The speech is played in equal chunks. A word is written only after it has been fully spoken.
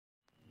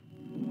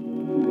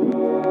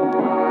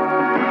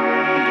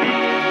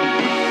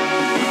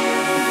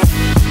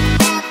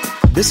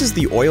This is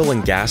the Oil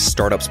and Gas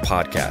Startups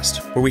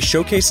Podcast, where we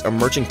showcase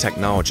emerging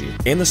technology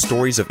and the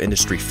stories of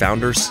industry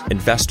founders,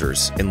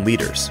 investors, and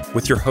leaders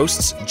with your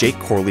hosts, Jake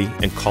Corley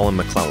and Colin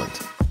McClelland.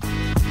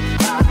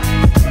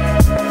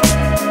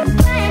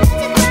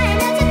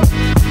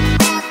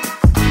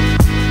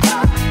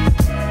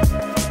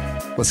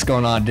 What's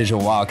going on, Digital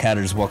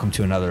Wildcatters? Welcome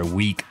to another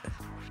week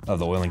of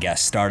the Oil and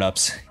Gas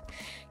Startups.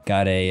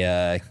 Got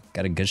a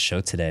good show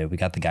today. We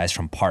got the guys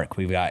from Park.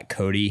 We've got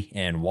Cody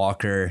and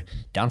Walker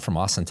down from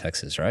Austin,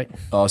 Texas, right?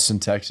 Austin,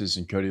 Texas,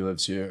 and Cody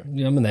lives here.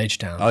 Yeah, I'm in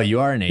H-Town. Oh, you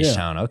are in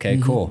H-Town. Yeah. Okay,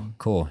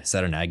 cool. Is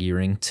that an Aggie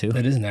ring too?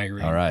 It is an Aggie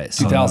ring. All right.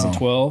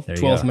 2012,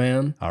 12th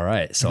man. All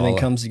right. So everything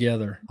comes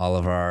together. All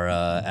of our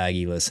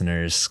Aggie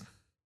listeners,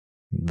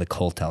 the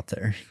cult out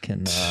there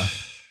can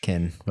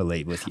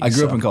relate with you. I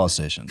grew up in College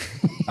Station.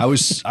 I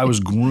was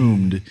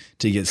groomed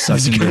to get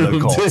sucked into the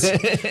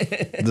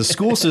cult. The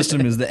school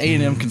system is the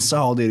A&M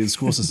consolidated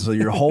school system. So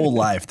your whole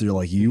life, they're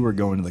like, you were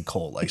going to the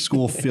cult. Like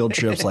school field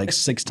trips, like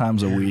 6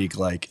 times a week.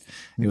 Like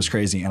it was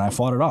crazy. And I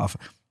fought it off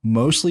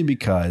mostly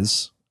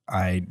because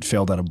I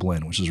failed out of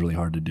Blinn, which is really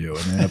hard to do.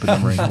 And ended up in the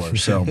Marine Corps.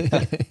 So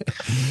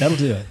that'll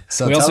do it.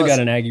 So we also got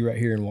an Aggie right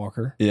here in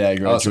Walker. Yeah, I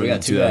graduated. So we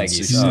got 2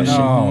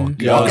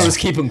 Aggies. Walker was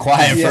keeping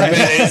quiet for a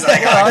minute. He's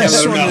like, I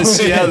just wanted to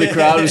see how the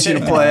crowd was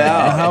going to play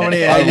out. How many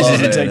Aggies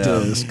does it take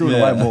to screw the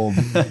light bulb?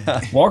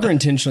 Walker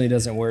intentionally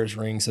doesn't wear his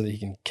ring so that he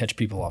can catch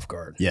people off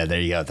guard. Yeah, there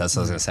you go. That's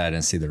what I was going to say. I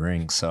didn't see the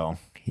ring, so...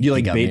 You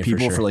like bait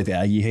people for like the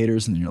Aggie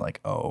haters, and then you're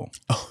like, oh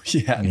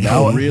yeah.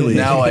 Now really?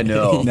 Now I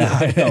know. Now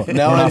I know.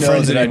 Now I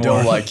know that I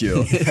don't like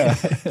you.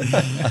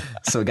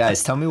 So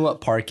guys, tell me what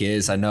Park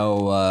is. I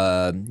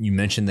know you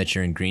mentioned that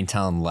you're in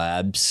Greentown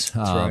Labs,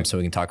 right. So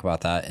we can talk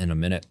about that in a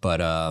minute. But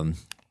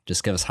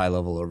just give us a high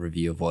level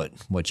overview of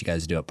what you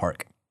guys do at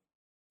Park.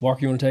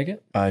 Walker, you want to take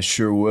it? I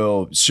sure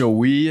will. So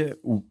we,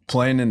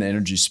 playing in the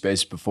energy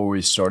space before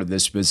we started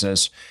this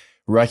business,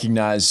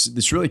 recognized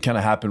this really kind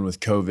of happened with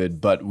COVID,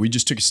 but we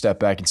just took a step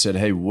back and said,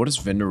 hey, what does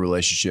vendor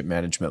relationship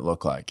management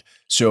look like?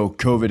 So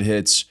COVID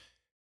hits.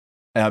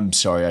 I'm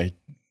sorry, I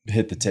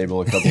hit the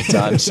table a couple of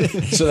times.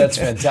 So that's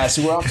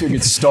fantastic. We're off to a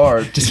good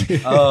start.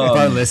 For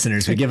our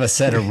listeners, we give a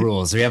set of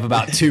rules. We have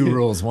about 2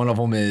 rules. One of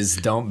them is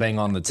don't bang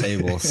on the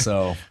table.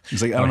 So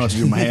he's like, I don't know what to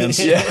do with my hands.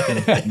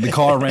 The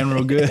car ran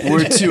real good.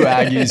 We're 2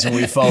 Aggies and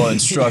we follow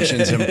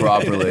instructions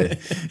improperly.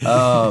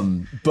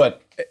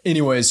 But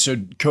anyways, so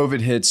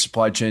COVID hits,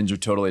 supply chains are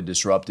totally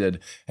disrupted.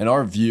 And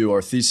our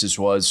thesis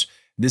was,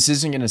 this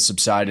isn't going to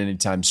subside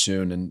anytime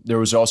soon. And there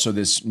was also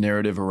this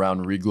narrative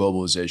around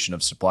reglobalization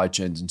of supply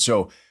chains. And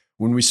so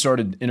when we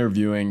started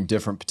interviewing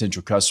different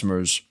potential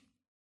customers,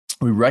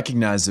 we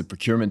recognized that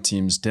procurement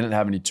teams didn't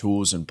have any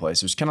tools in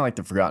place. It was kind of like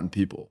the forgotten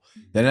people.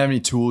 They didn't have any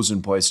tools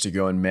in place to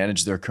go and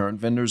manage their current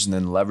vendors and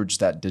then leverage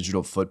that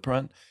digital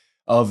footprint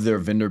of their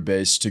vendor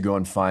base to go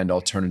and find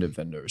alternative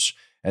vendors.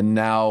 And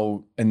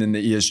then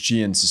the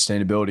ESG and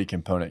sustainability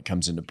component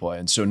comes into play.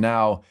 And so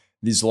now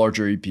these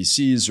larger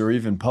EPCs or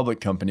even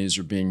public companies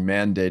are being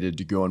mandated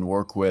to go and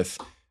work with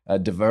a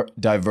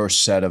diverse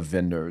set of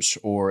vendors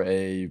or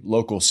a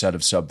local set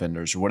of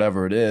sub-vendors or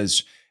whatever it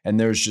is. And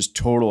there's just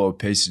total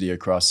opacity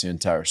across the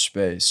entire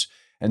space.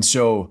 And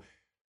so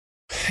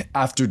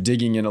after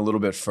digging in a little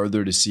bit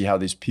further to see how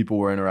these people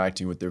were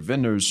interacting with their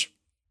vendors,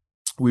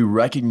 we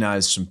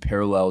recognized some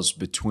parallels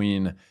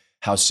between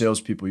how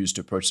salespeople used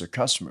to approach their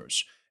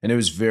customers. And it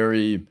was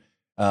very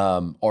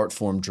art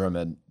form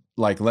driven.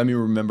 Like, let me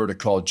remember to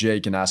call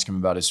Jake and ask him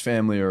about his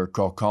family, or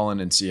call Colin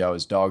and see how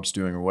his dog's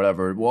doing, or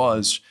whatever it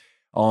was,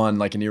 on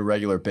like an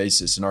irregular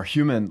basis. And our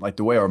human, like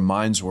the way our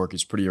minds work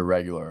is pretty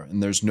irregular.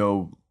 And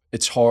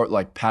it's hard,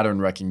 like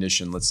pattern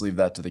recognition. Let's leave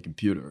that to the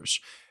computers.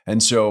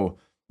 And so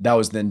that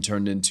was then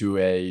turned into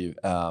a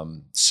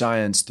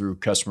science through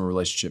customer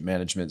relationship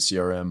management,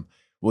 CRM.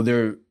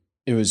 Well,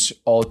 it was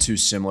all too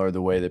similar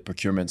the way that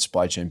procurement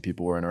supply chain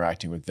people were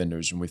interacting with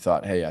vendors. And we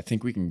thought, hey, I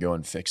think we can go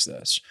and fix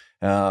this.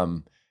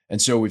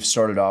 And so we've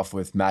started off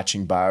with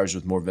matching buyers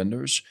with more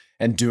vendors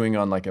and doing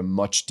on like a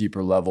much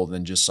deeper level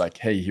than just like,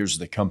 hey, here's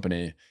the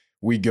company.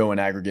 We go and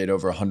aggregate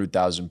over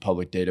 100,000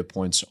 public data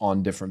points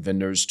on different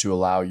vendors to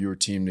allow your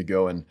team to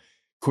go and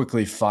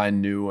quickly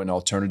find new and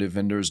alternative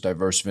vendors,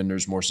 diverse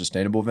vendors, more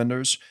sustainable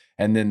vendors.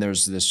 And then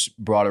there's this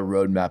broader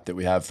roadmap that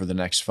we have for the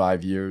next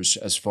 5 years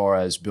as far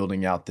as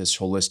building out this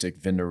holistic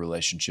vendor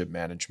relationship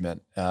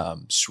management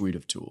suite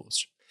of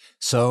tools.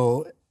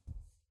 So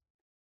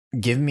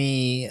give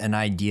me an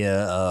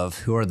idea of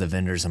who are the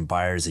vendors and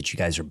buyers that you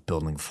guys are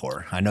building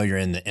for. I know you're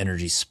in the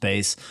energy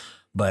space,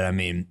 but I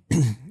mean,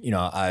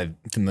 I'm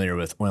familiar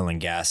with oil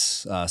and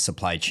gas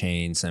supply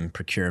chains and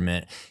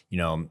procurement,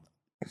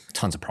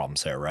 tons of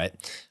problems there, right?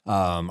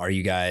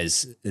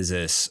 Is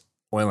this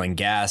oil and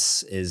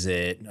gas? Is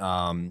it, in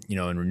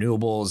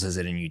renewables? Is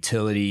it in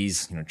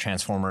utilities,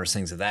 transformers,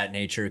 things of that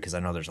nature? Because I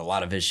know there's a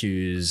lot of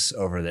issues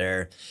over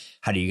there.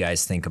 How do you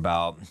guys think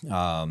about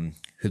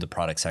who the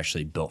product's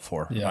actually built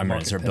for? Yeah, I mean,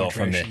 is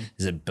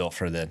it built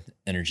for the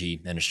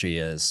energy industry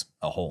as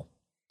a whole?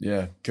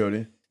 Yeah,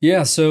 Cody?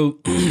 Yeah, so,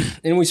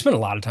 and we spent a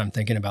lot of time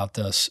thinking about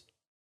this.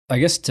 I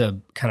guess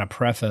to kind of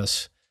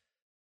preface,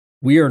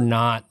 we are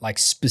not like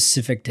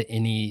specific to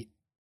any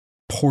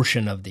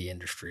portion of the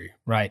industry,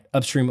 right?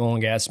 Upstream oil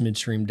and gas,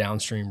 midstream,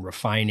 downstream,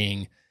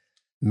 refining,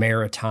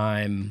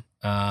 maritime,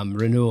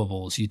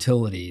 renewables,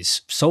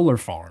 utilities, solar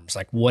farms,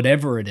 like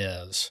whatever it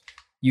is,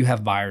 you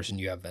have buyers and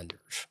you have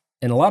vendors.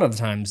 And a lot of the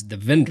times the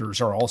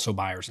vendors are also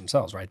buyers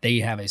themselves, right? They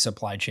have a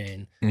supply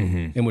chain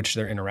in which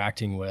they're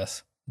interacting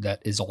with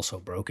that is also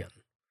broken.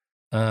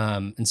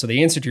 And so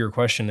the answer to your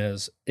question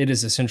is, it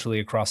is essentially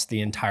across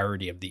the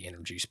entirety of the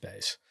energy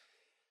space.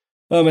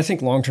 I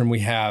think long-term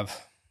we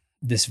have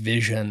this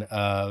vision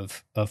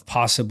of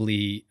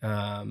possibly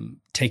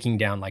taking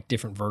down like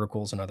different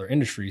verticals and other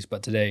industries.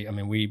 But today, I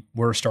mean,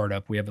 we're a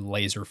startup. We have a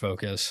laser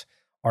focus.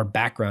 Our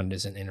background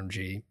is in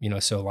energy,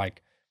 so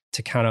like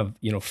to kind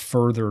of,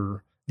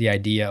 further the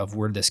idea of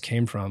where this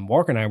came from,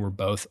 Walker and I were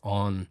both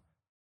on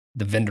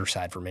the vendor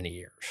side for many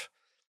years.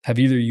 Have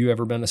either of you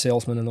ever been a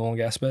salesman in the oil and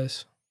gas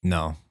space?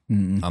 No,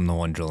 I'm the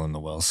one drilling the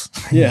wells.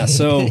 Yeah.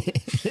 So,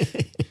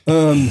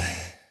 I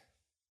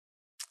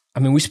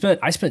mean,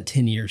 I spent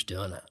 10 years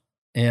doing it,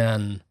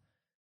 and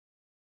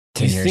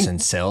 10 years in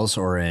sales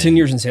or in 10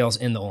 years in sales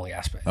in the oil and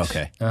gas space.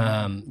 Okay.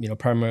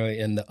 Primarily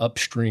in the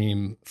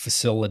upstream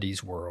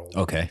facilities world.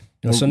 Okay.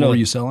 What were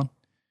you selling?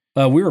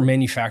 We were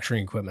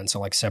manufacturing equipment.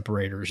 So like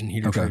separators and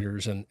heater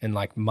treaters, and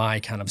like my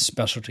kind of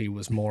specialty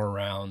was more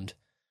around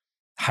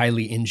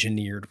highly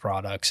engineered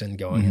products and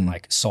going and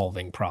like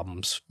solving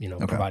problems,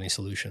 providing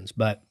solutions.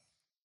 But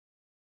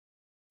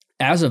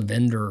as a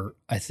vendor,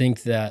 I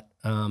think that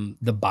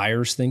the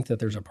buyers think that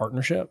there's a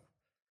partnership,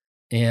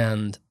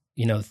 and,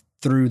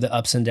 through the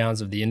ups and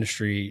downs of the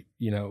industry,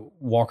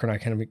 Walker and I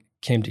kind of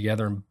came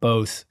together and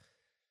both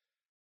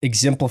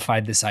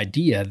exemplified this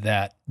idea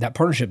that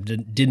partnership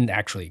didn't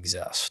actually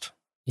exist.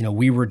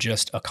 We were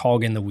just a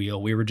cog in the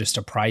wheel. We were just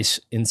a price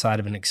inside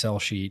of an Excel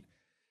sheet.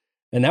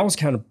 And that was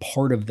kind of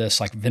part of this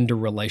like vendor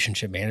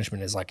relationship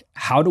management, is like,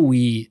 how do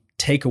we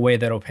take away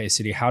that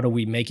opacity? How do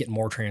we make it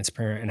more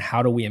transparent? And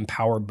how do we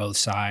empower both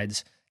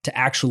sides to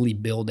actually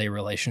build a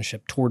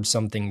relationship towards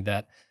something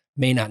that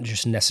may not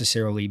just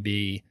necessarily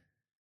be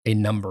a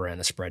number in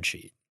a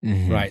spreadsheet,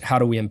 right? How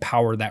do we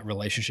empower that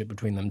relationship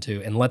between them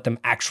two and let them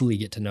actually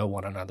get to know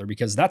one another?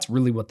 Because that's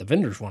really what the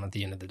vendors want at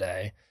the end of the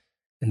day.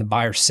 And the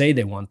buyers say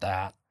they want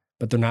that,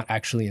 but they're not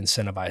actually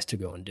incentivized to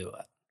go and do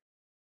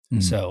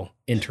it. So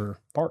enter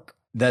Park.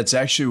 That's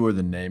actually where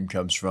the name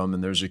comes from.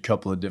 And there's a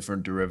couple of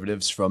different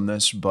derivatives from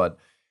this, but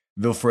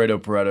Vilfredo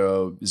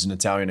Pareto is an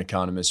Italian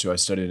economist who I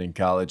studied in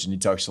college, and he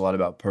talks a lot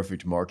about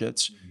perfect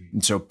markets.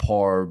 And so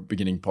par,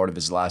 beginning part of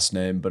his last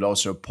name, but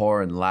also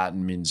par in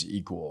Latin means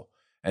equal.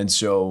 And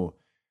so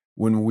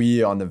when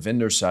we, on the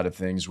vendor side of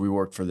things, I'd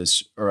worked for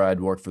this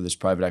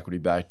private equity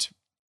backed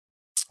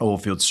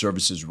oilfield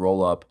services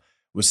roll up,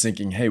 was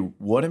thinking, hey,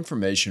 what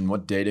information,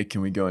 what data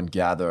can we go and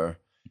gather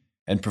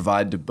and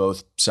provide to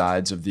both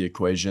sides of the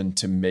equation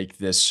to make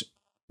this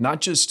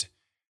not just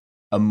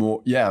a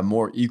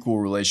more equal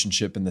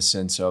relationship, in the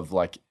sense of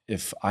like,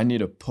 if I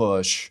need a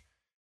push,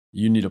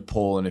 you need a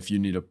pull, and if you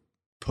need a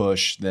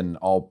push, then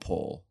I'll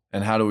pull.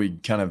 And how do we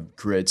kind of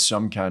create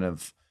some kind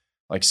of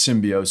like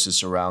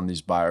symbiosis around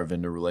these buyer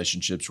vendor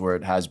relationships, where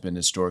it has been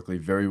historically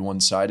very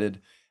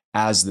one-sided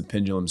as the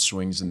pendulum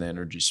swings in the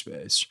energy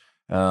space.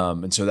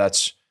 And so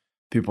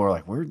people are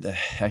like, where the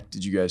heck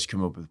did you guys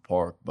come up with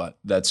Park? But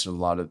that's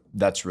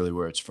really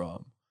where it's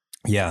from.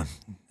 Yeah.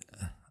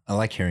 I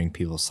like hearing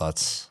people's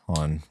thoughts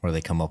on where they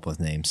come up with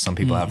names. Some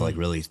people have like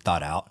really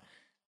thought out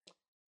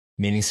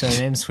meanings to their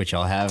names, which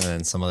I'll have.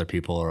 And some other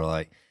people are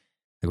like,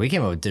 we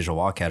came up with Digital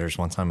Wildcatters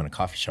one time in a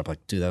coffee shop.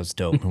 Like, dude, that was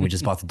dope. And we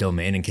just bought the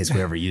domain in case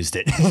we ever used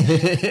it.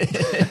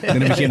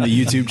 Then it became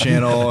the YouTube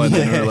channel. And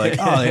then we were like,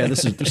 oh yeah,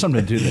 there's something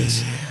to do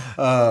this.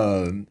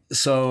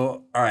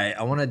 So, all right,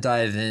 I want to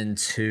dive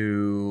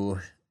into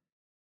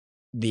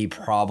the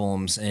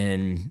problems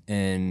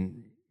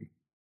in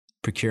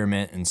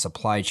procurement and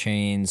supply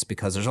chains,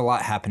 because there's a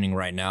lot happening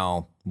right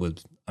now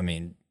with,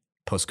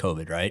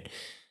 post-COVID, right?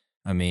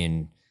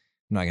 I'm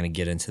not going to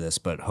get into this,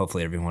 but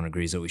hopefully everyone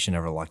agrees that we should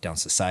never lock down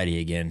society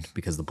again,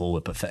 because the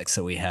bullwhip effects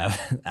that we have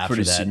after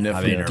Pretty that.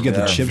 significant. You get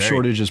the chip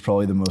shortage is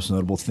probably the most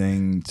notable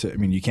thing.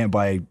 You can't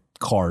buy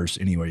cars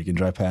anywhere. You can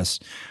drive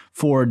past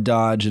Ford,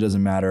 Dodge, it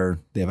doesn't matter.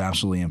 They have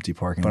absolutely empty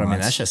parking lots.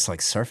 But that's just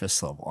like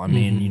surface level.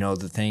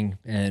 The thing,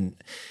 and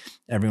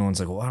everyone's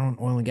like, well, why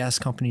don't oil and gas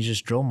companies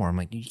just drill more? I'm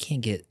like, you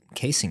can't get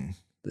casing.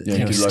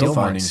 Yeah, you like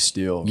finding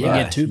steel. You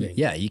can't get tubing.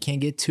 Yeah, you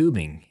can't get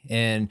tubing.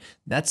 And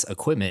that's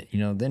equipment.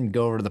 Then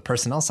go over to the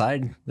personnel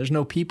side. There's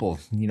no people.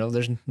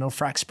 There's no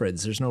frac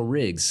spreads. There's no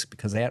rigs,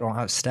 because they don't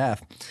have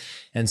staff.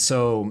 And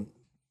so,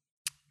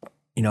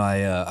 I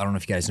don't know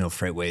if you guys know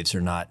FreightWaves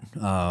or not,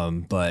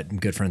 but I'm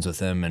good friends with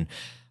them. And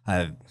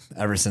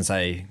ever since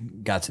I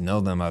got to know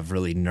them, I've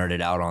really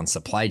nerded out on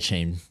supply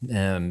chain,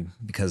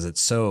 because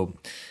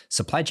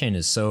supply chain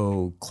is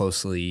so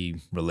closely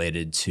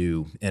related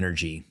to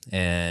energy,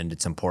 and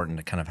it's important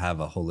to kind of have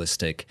a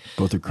holistic.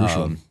 Both are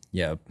crucial.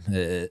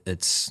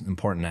 It's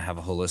important to have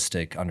a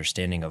holistic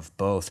understanding of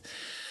both.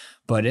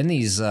 But in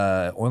these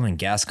oil and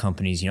gas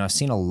companies, I've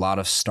seen a lot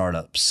of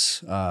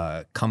startups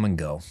come and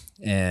go.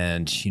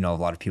 And, a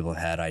lot of people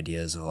have had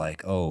ideas of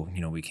like,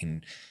 we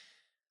can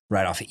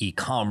write off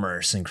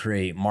e-commerce and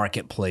create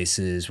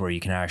marketplaces where you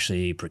can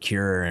actually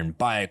procure and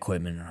buy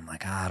equipment. And I'm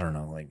like, I don't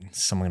know, like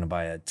someone going to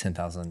buy a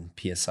 10,000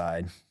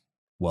 PSI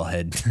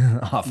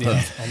wellhead off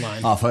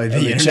of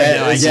the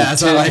internet.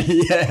 That's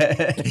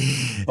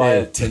buy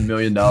a $10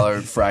 million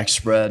frac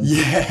spread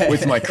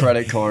with my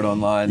credit card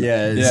online.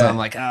 So I'm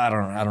like, I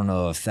don't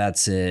know if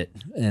that's it.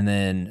 And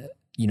then,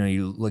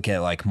 you look at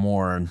like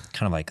more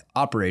kind of like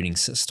operating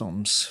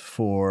systems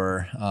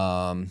for,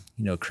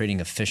 creating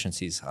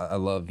efficiencies. I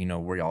love,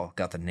 where y'all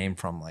got the name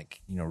from, like,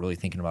 really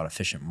thinking about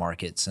efficient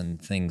markets and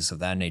things of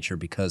that nature,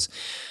 because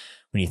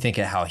when you think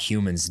of how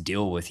humans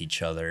deal with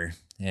each other,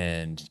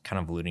 and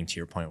kind of alluding to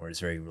your point where it's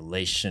very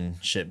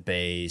relationship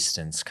based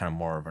and it's kind of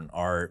more of an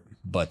art,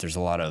 but there's a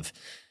lot of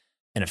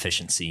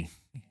inefficiency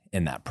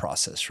in that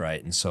process,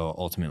 right? And so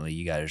ultimately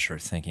you guys are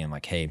thinking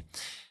like, hey,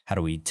 how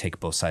do we take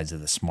both sides of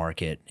this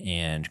market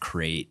and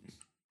create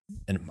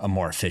a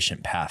more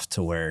efficient path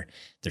to where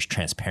there's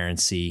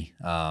transparency?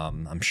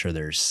 I'm sure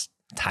there's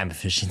time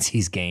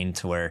efficiencies gained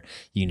to where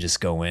you can just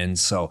go in.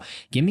 So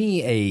give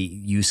me a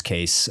use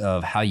case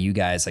of how you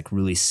guys like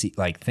really see,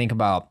 like think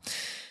about,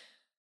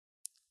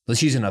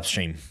 let's use an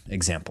upstream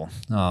example,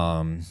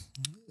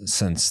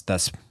 since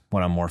that's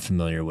what I'm more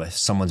familiar with.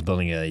 Someone's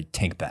building a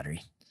tank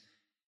battery.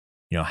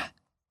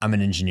 I'm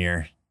an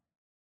engineer.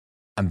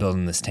 I'm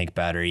building this tank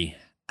battery.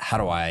 How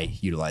do I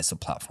utilize the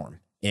platform?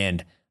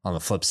 And on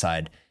the flip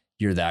side,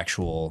 you're the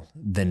actual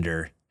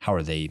vendor. How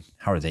are they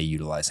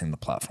utilizing the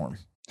platform?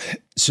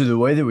 So the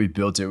way that we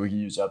built it, we can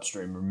use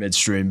upstream or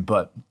midstream,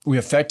 but we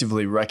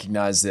effectively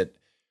recognize that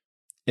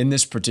in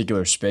this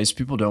particular space,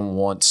 people don't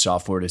want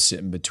software to sit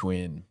in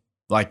between.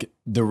 Like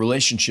the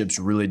relationships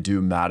really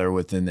do matter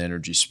within the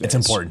energy space. It's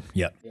important.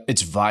 Yeah.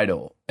 It's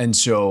vital. And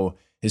so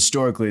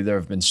historically, there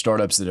have been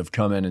startups that have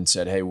come in and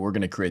said, hey, we're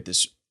going to create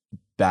this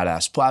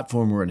badass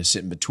platform. We're going to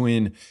sit in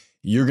between.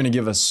 You're going to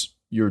give us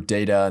your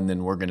data, and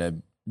then we're going to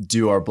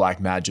do our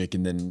black magic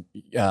and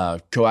then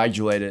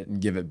coagulate it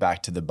and give it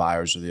back to the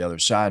buyers or the other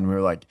side. And we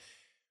were like,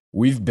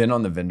 we've been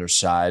on the vendor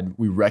side.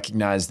 We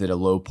recognize that a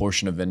low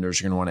portion of vendors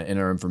are going to want to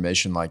enter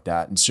information like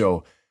that. And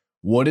so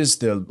what is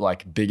the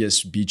like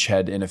biggest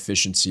beachhead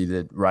inefficiency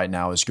that right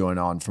now is going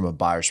on from a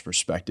buyer's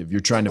perspective?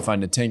 You're trying to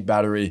find a tank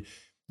battery.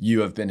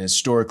 You have been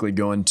historically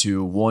going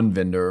to one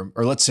vendor,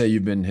 or let's say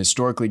you've been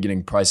historically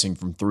getting pricing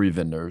from 3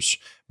 vendors,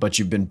 but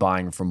you've been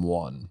buying from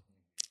one.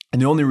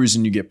 And the only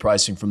reason you get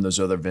pricing from those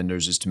other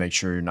vendors is to make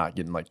sure you're not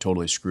getting like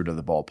totally screwed to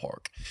the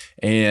ballpark.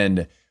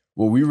 And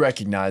what we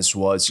recognized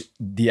was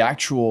the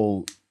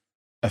actual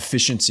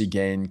efficiency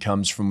gain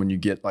comes from when you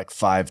get like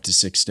 5 to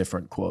 6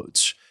 different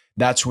quotes.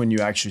 That's when you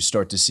actually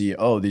start to see,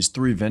 oh, these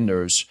 3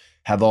 vendors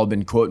have all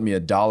been quoting me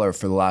 $1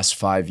 for the last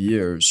 5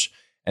 years.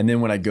 And then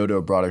when I go to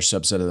a broader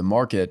subset of the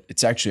market,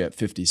 it's actually at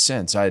 50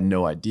 cents. I had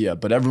no idea,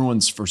 but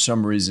everyone's for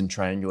some reason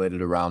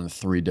triangulated around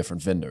 3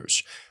 different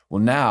vendors.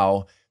 Well,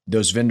 now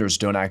those vendors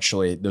don't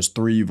actually, those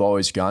 3 you've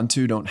always gone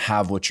to don't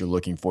have what you're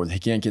looking for. They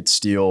can't get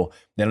steel.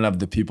 They don't have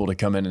the people to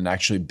come in and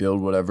actually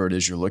build whatever it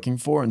is you're looking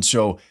for. And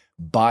so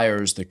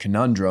buyers, the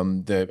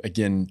conundrum, the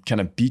again,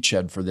 kind of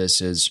beachhead for this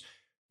is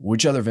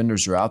which other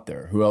vendors are out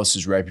there? Who else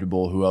is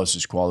reputable? Who else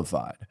is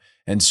qualified?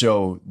 And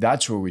so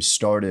that's where we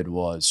started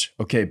was,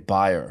 okay,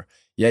 buyer.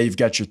 Yeah, you've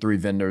got your 3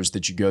 vendors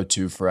that you go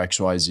to for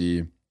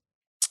XYZ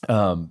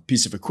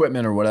piece of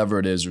equipment or whatever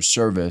it is or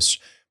service,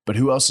 but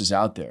who else is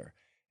out there?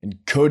 And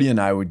Cody and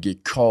I would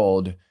get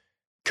called,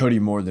 Cody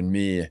more than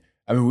me.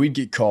 I mean, we'd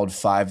get called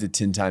 5 to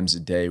 10 times a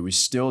day. We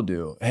still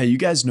do. Hey, you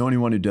guys know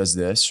anyone who does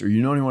this? Or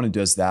you know anyone who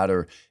does that?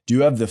 Or do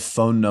you have the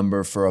phone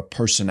number for a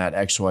person at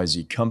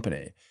XYZ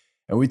company?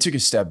 And we took a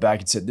step back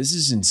and said, this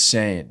is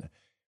insane.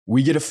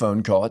 We get a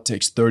phone call. It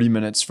takes 30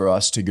 minutes for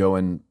us to go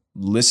and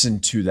listen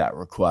to that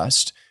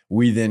request.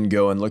 We then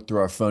go and look through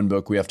our phone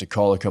book. We have to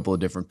call a couple of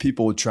different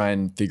people, try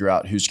and figure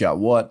out who's got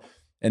what.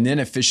 And then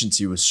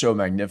efficiency was so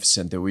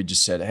magnificent that we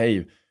just said,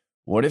 hey,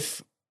 what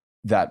if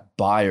that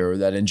buyer,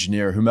 that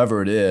engineer,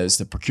 whomever it is,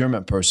 the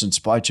procurement person,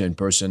 supply chain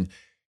person,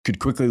 could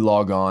quickly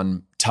log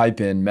on,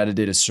 type in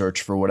metadata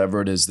search for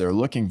whatever it is they're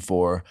looking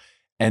for,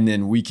 and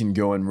then we can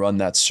go and run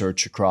that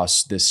search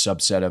across this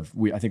subset of,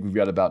 I think we've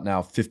got about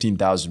now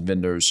 15,000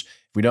 vendors.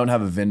 If we don't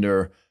have a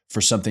vendor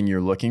for something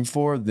you're looking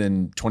for,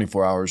 then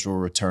 24 hours will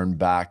return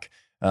back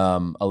a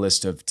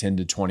list of 10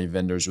 to 20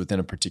 vendors within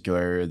a particular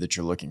area that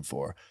you're looking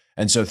for.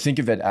 And so think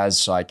of it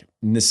as like,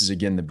 and this is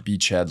again the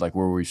beachhead, like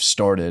where we've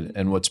started,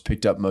 and what's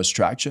picked up most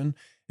traction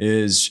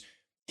is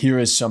here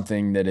is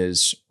something that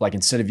is like,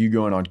 instead of you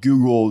going on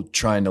Google,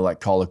 trying to like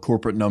call a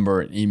corporate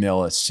number and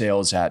email a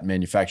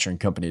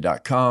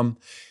sales@manufacturingcompany.com,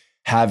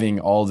 having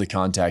all the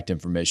contact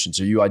information.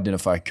 So you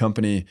identify a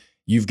company,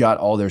 you've got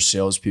all their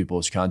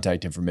salespeople's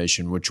contact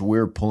information, which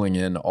we're pulling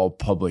in all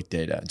public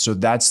data. And so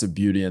that's the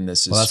beauty in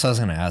this. Well, that's what I was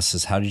going to ask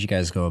is how did you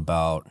guys go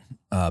about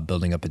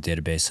building up a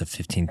database of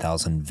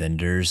 15,000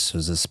 vendors?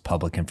 Was this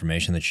public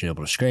information that you're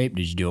able to scrape?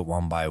 Did you do it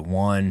one by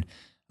one?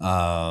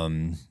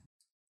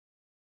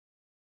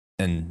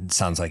 and it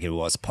sounds like it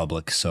was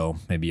public, so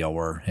maybe y'all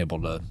were able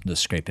to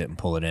scrape it and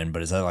pull it in.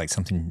 But is that like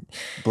something?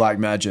 Black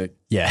magic.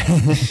 Yeah,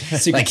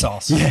 Secret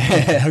sauce.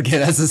 Yeah, okay,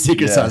 that's the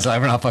secret sauce.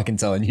 I'm not fucking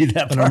telling you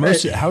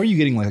that. How are you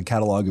getting like a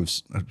catalog of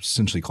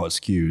essentially called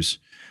SKUs,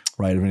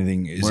 right? If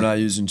anything, We're not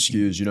using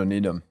SKUs. You don't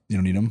need them. You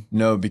don't need them?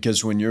 No,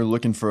 because when you're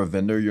looking for a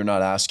vendor, you're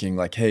not asking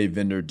like, hey,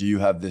 vendor, do you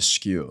have this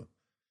SKU?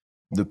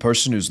 The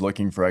person who's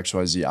looking for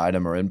XYZ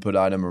item or input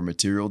item or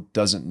material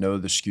doesn't know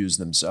the SKUs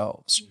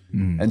themselves.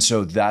 Mm. And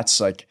so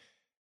that's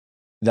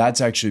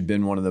actually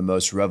been one of the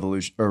most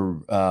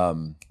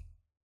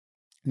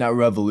not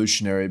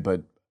revolutionary,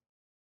 but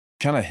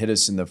kind of hit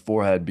us in the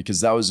forehead,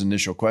 because that was the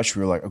initial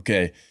question. We were like,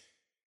 okay,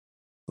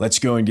 let's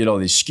go and get all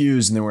these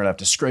SKUs, and then we're gonna have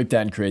to scrape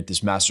that and create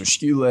this master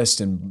SKU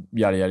list and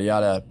yada, yada,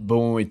 yada. But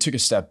when we took a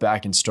step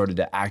back and started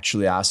to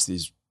actually ask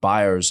these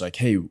buyers, like,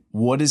 hey,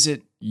 what is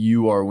it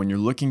you are, when you're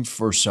looking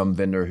for some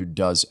vendor who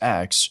does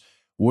X,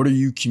 what are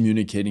you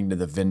communicating to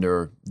the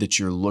vendor that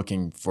you're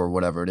looking for,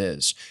 whatever it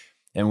is?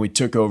 And we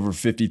took over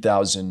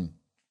 50,000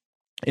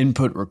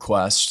 input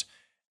requests,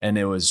 and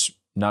it was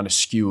not a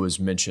SKU was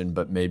mentioned,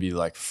 but maybe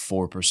like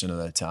 4% of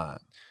the time.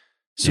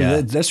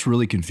 So that's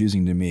really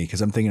confusing to me,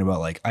 because I'm thinking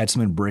about like, I had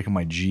something break in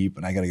my Jeep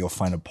and I got to go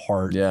find a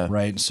part,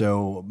 right?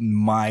 So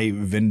my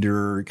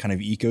vendor kind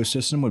of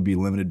ecosystem would be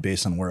limited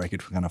based on where I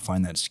could kind of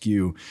find that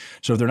SKU.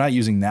 So if they're not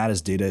using that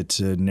as data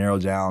to narrow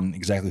down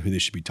exactly who they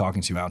should be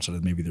talking to outside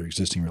of maybe their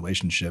existing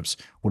relationships,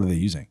 what are they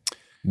using?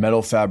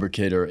 Metal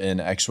fabricator in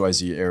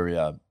XYZ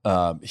area,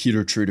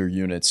 heater treater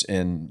units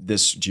in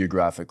this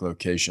geographic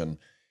location.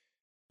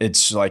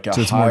 It's like a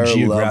it's higher more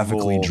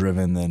geographically level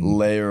driven than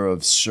layer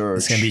of search.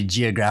 It's gonna be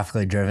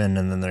geographically driven,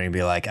 and then they're gonna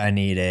be like, I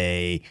need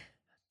a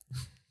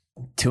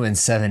 2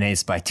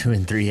 7/8 by 2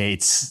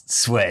 3/8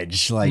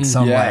 swedge, like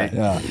some way.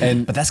 Yeah.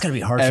 And But that's gonna be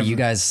hard for you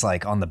guys,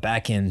 like on the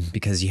back end,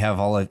 because you have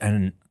all of,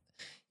 and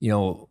you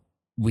know,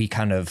 we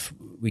kind of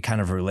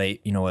relate,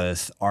 you know,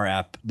 with our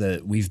app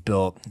that we've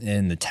built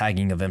in the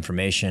tagging of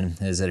information,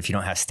 is that if you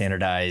don't have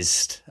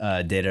standardized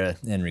data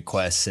and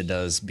requests, it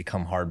does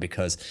become hard,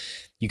 because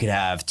you could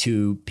have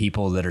two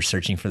people that are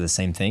searching for the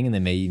same thing,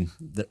 and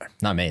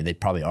they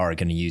probably are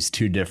going to use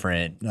two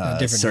different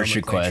search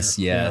requests.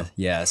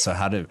 Yeah. So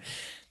how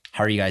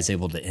are you guys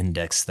able to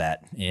index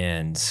that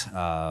and,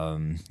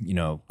 you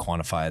know,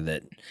 quantify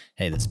that,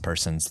 hey, this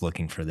person's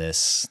looking for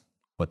this,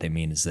 what they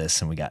mean is this,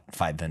 and we got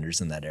 5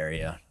 vendors in that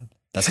area?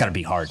 That's got to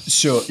be hard.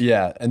 So,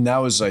 yeah. And that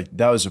was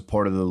a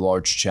part of the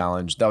large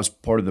challenge. That was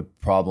part of the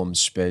problem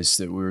space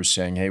that we were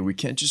saying, hey, we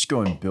can't just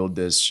go and build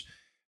this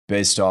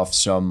based off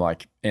some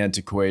like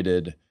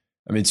antiquated.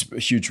 I mean, it's a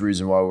huge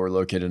reason why we're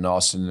located in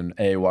Austin,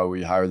 and why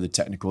we hire the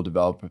technical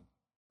developer,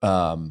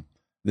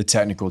 the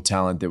technical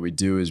talent that we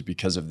do is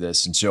because of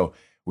this. And so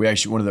we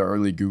actually, one of the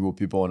early Google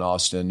people in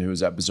Austin who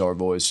was at Bizarre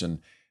Voice and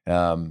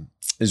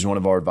is one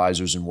of our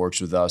advisors and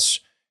works with us,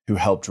 who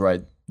helped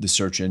write the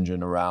search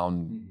engine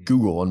around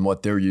Google and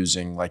what they're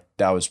using. Like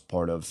that was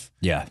part of,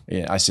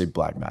 I say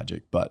black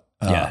magic, but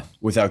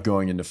without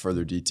going into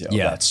further detail,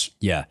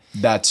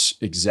 that's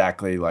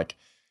exactly like,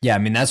 I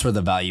mean, that's where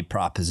the value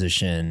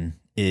proposition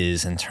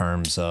is in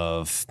terms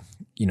of,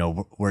 you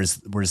know, where's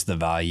the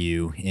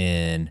value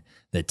in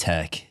the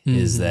tech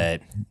is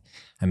that,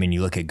 I mean,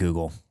 you look at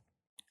Google.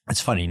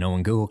 It's funny, you know,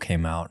 when Google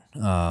came out,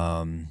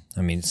 I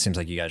mean, it seems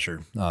like you guys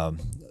are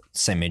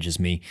same age as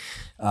me.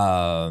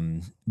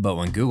 But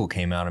when Google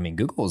came out, I mean,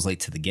 Google was late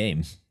to the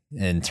game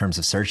in terms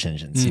of search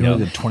engines. You know,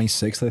 the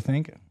 26th, I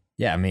think.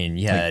 Yeah, I mean,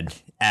 you had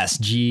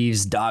Ask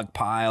Jeeves,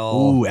 Dogpile.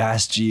 Ooh,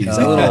 Ask Jeeves.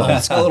 That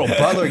little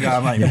brother guy,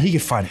 I'm like, man, he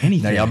could find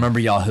anything. Now, y'all remember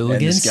Y'all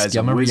Hooligans?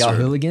 Y'all remember Y'all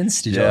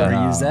Hooligans? Did y'all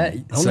ever use that? I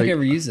don't think I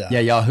ever used that.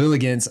 Yeah, Y'all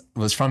Hooligans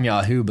was from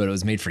Yahoo, but it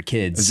was made for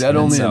kids. Is that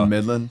only in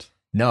Midland?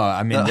 No,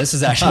 I mean, this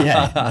is actually,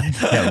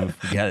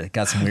 we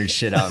got some weird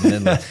shit out in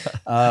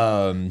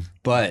Midland.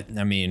 But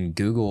I mean,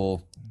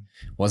 Google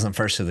wasn't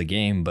first to the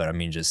game, but I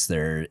mean, just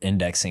their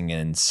indexing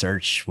and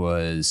search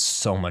was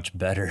so much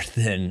better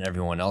than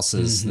everyone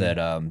else's that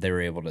they were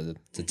able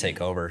to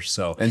take over.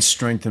 So, and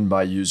strengthened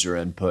by user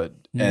input.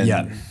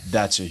 And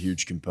that's a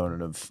huge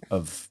component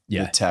of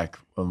the tech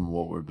and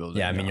what we're building.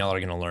 Yeah, I mean, y'all are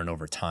going to learn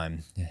over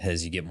time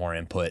as you get more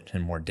input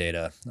and more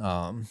data,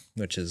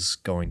 which is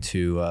going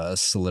to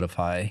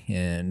solidify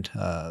and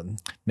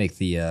make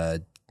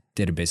the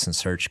database and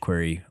search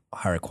query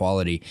higher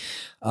quality.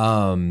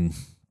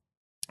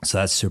 So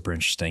that's super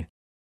interesting.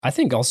 I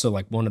think also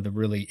like one of the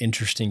really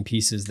interesting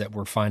pieces that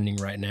we're finding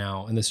right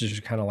now, and this is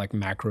just kind of like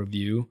macro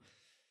view,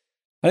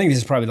 I think this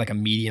is probably like a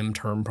medium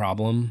term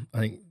problem. I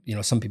think, you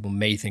know, some people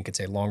may think it's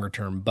a longer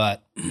term,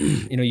 but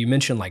you know, you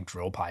mentioned like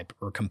drill pipe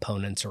or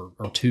components or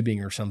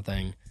tubing or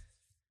something.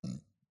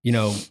 You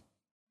know,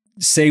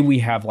 say we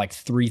have like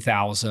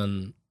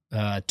 3,000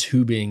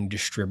 tubing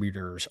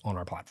distributors on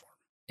our platform.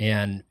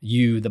 And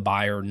you, the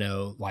buyer,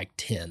 know like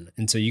 10.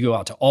 And so you go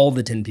out to all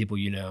the 10 people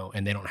you know,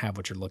 and they don't have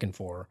what you're looking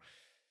for.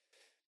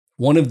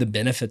 one of the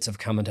benefits of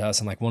coming to us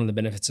and like one of the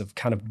benefits of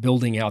kind of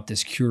building out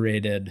this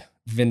curated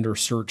vendor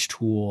search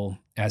tool,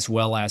 as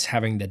well as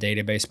having the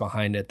database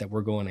behind it that we're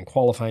going and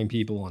qualifying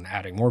people and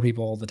adding more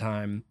people all the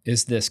time,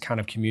 is this kind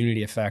of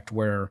community effect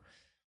where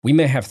we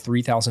may have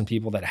 3,000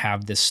 people that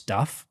have this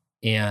stuff,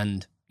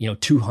 and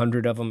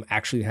 200 of them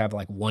actually have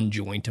like one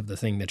joint of the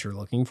thing that you're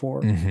looking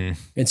for. Mm-hmm.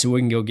 And so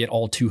we can go get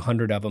all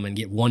 200 of them and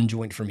get one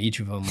joint from each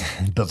of them.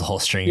 Build the whole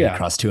string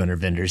across 200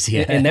 vendors.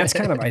 Yeah. And that's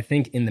kind of, I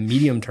think, in the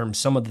medium term,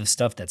 some of the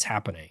stuff that's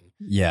happening.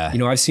 Yeah.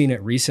 I've seen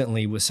it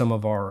recently with some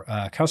of our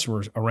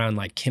customers around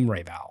like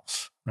Kimray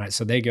valves, right?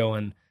 So they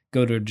go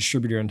to a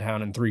distributor in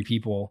town, and 3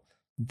 people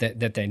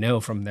that they know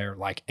from their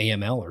like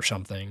AML or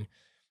something,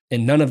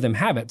 and none of them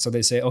have it. So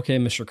they say, okay,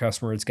 Mr.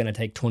 Customer, it's going to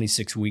take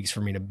 26 weeks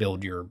for me to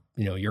build your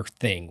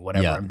thing,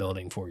 whatever I'm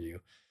building for you.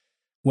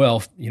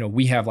 Well,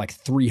 we have like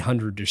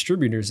 300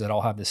 distributors that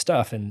all have this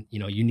stuff, and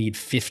you need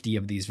 50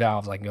 of these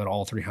valves. I can go to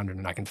all 300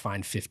 and I can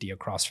find 50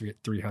 across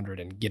 300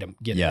 and get them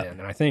in.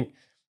 And I think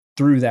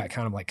through that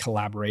kind of like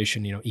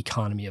collaboration,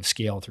 economy of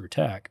scale through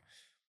tech,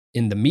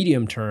 in the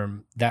medium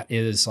term, that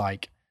is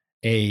like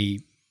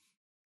a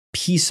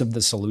piece of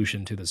the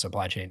solution to the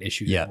supply chain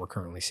issue that we're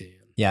currently seeing.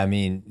 Yeah, I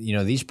mean,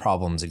 these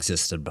problems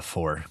existed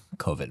before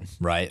COVID,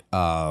 right?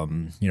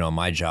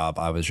 My job,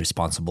 I was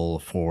responsible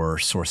for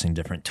sourcing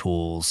different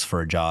tools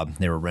for a job.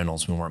 They were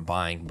rentals, we weren't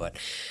buying, but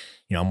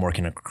I'm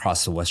working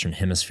across the Western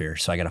Hemisphere,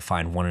 so I got to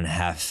find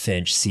 1.5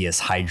 inch CS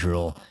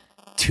Hydril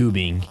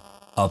tubing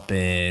up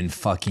in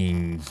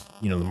fucking,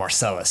 the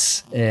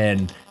Marcellus.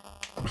 And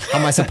how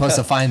am I supposed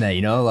to find that?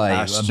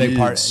 Like a big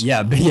part.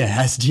 Yeah.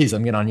 Geez,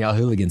 I'm getting on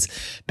Yahoo Hooligans.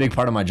 Big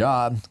part of my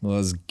job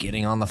was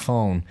getting on the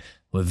phone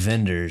with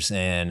vendors,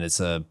 and it's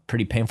a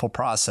pretty painful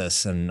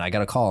process. And I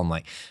got a call. I'm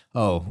like,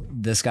 oh,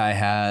 this guy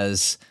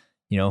has,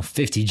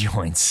 50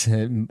 joints.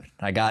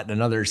 I got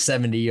another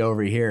 70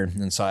 over here.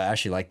 And so I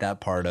actually like that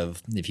part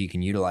of, if you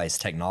can utilize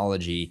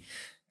technology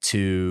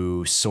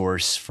to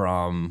source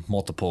from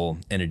multiple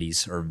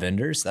entities or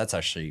vendors, that's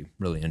actually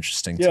really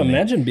interesting to me.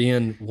 Imagine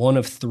being one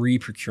of 3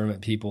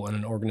 procurement people in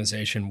an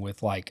organization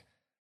with like,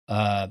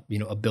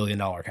 $1 billion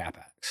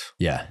capex.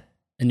 Yeah.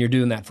 And you're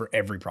doing that for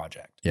every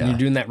project. Yeah. And you're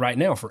doing that right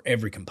now for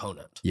every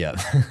component. Yeah.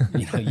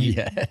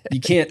 You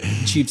can't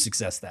achieve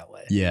success that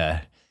way.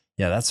 Yeah.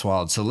 Yeah, that's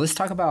wild. So let's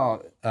talk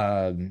about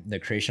the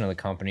creation of the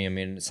company. I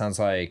mean, it sounds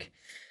like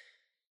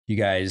you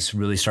guys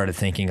really started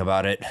thinking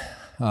about it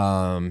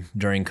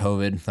during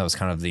COVID. That was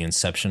kind of the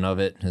inception of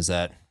it. Is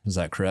that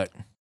correct?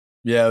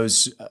 Yeah,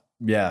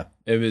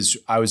 it was.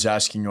 I was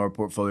asking our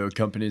portfolio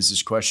companies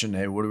this question: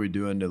 hey, what are we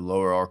doing to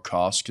lower our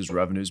costs because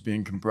revenue is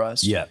being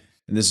compressed? Yeah.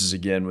 And this is,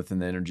 again, within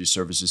the energy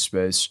services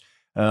space.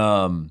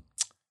 And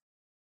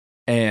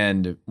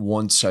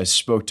once I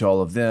spoke to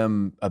all of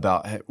them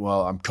about, hey,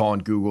 well, I'm calling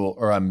Google,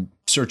 or I'm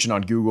searching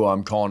on Google,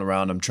 I'm calling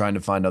around, I'm trying to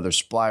find other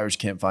suppliers,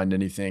 can't find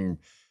anything.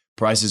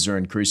 Prices are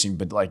increasing,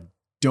 but like,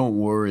 don't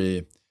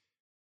worry.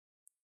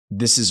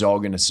 This is all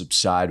going to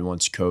subside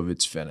once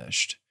COVID's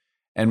finished.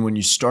 And when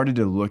you started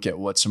to look at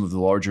what some of the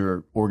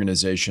larger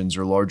organizations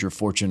or larger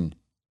Fortune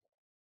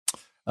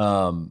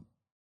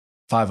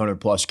 500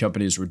 plus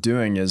companies were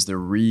doing, is they're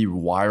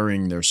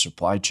rewiring their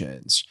supply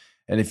chains.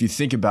 And if you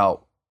think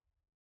about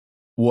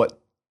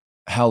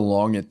how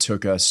long it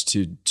took us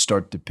to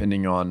start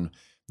depending on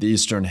the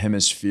Eastern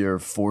Hemisphere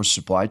for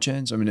supply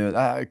chains, I mean,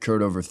 that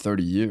occurred over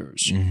 30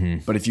 years. Mm-hmm.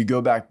 But if you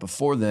go back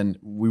before then,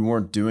 we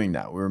weren't doing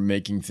that. We were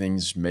making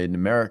things made in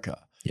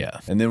America. Yeah.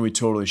 And then we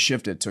totally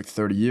shifted. It took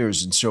 30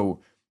 years. And so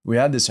we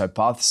had this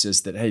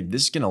hypothesis that, hey,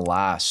 this is going to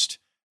last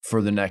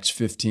for the next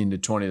 15 to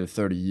 20 to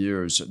 30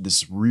 years,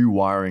 this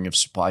rewiring of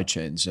supply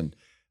chains. And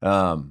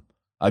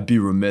I'd be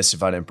remiss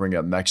if I didn't bring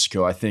up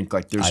Mexico. I think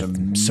like there's a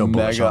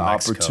mega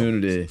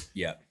opportunity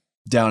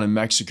down in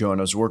Mexico. And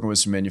I was working with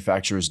some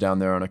manufacturers down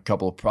there on a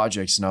couple of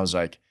projects. And I was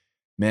like,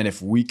 man, if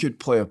we could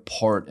play a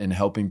part in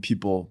helping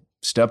people,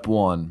 step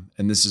one,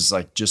 and this is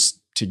like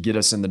just to get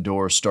us in the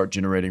door, start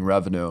generating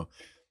revenue,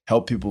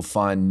 help people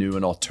find new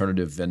and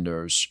alternative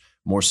vendors,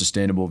 more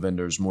sustainable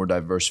vendors, more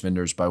diverse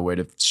vendors by way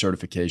of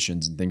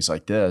certifications and things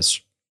like this.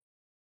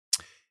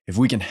 If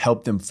we can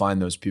help them find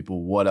those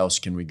people, what else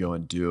can we go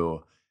and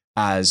do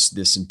as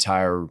this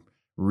entire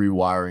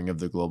rewiring of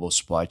the global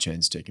supply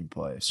chains taking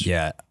place?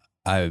 Yeah.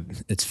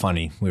 It's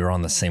funny. We were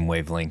on the same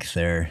wavelength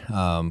there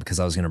because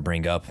I was going to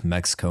bring up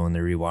Mexico and the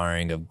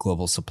rewiring of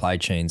global supply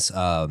chains.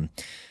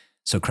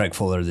 So Craig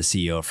Fuller, the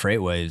CEO of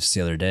FreightWaves,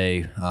 the other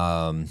day,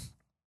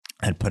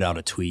 had put out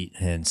a tweet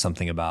and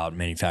something about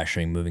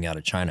manufacturing moving out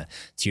of China.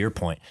 To your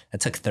point, it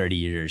took 30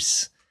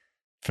 years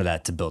for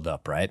that to build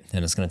up, right?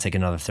 And it's going to take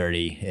another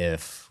 30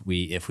 if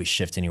we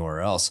shift anywhere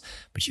else.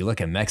 But you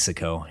look at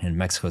Mexico, and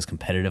Mexico is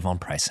competitive on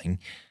pricing.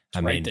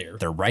 They're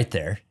right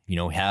there. We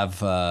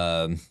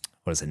have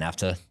what is it,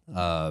 NAFTA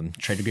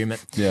trade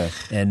agreement? Yeah.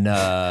 And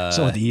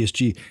so with the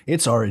ESG,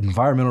 it's our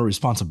environmental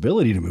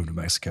responsibility to move to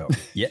Mexico.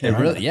 Yeah, it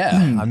really. Yeah,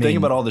 I mean, think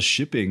about all the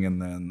shipping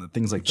and then the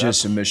things like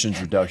just emissions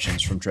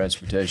reductions from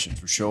transportation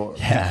for sure.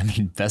 Yeah, I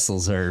mean,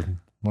 vessels are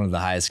one of the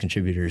highest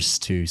contributors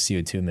to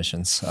CO2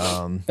 emissions.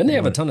 And they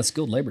have a ton of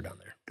skilled labor down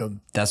there.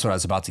 that's what I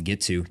was about to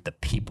get to. The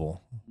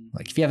people.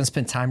 Like if you haven't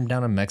spent time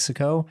down in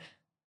Mexico,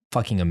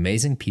 fucking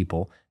amazing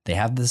people. They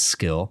have the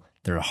skill.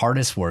 They're the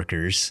hardest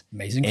workers.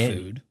 Amazing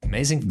food.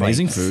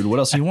 Amazing food. What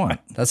else do you want?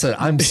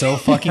 I'm so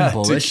fucking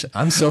bullish.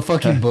 I'm so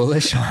fucking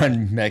bullish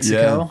on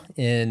Mexico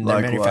in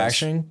their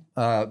manufacturing.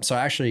 So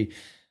actually,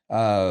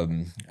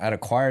 I'd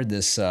acquired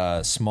this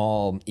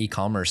small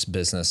e-commerce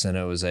business, and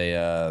it was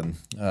a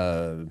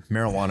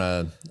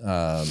marijuana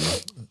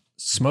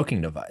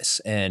smoking device,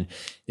 and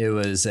it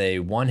was a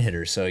one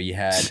hitter. So you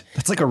had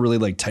That's like a really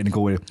like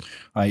technical way.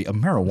 A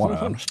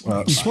marijuana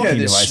smoking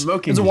device.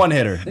 smoking- It's a one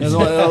hitter. It's a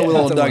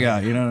little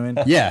dugout. You know what I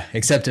mean? yeah,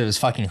 except it was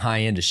fucking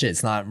high end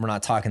shit. We're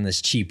not talking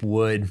this cheap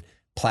wood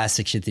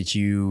plastic shit that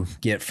you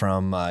get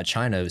from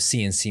China. It was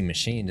CNC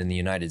machined in the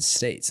United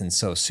States, and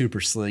so super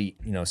sleek.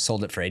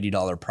 Sold it for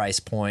 $80 price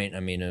point.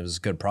 I mean, it was a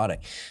good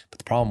product, but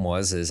the problem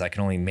is I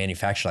could only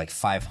manufacture like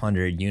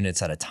 500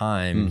 units at a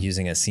time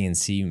using a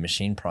CNC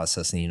machine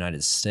process in the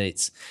United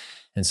States.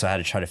 And so I had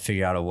to try to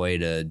figure out a way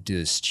to do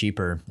this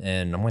cheaper.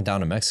 And I went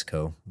down to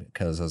Mexico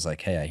because I was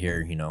like, hey, I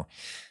hear,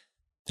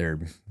 they're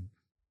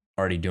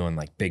already doing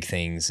like big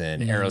things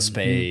in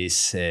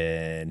aerospace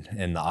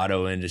and the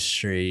auto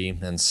industry.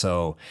 And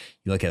so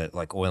you look at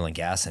like oil and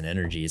gas and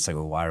energy, it's like,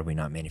 well, why are we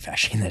not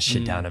manufacturing that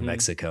shit down in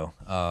Mexico?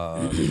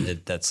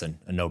 That's a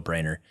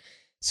no-brainer.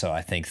 So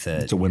I think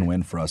that It's a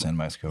win-win for us and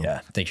Mexico.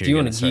 yeah, I think If you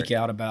want to geek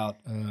out about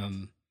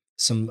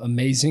some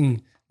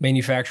amazing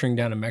manufacturing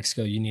down in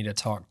Mexico, you need to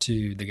talk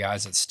to the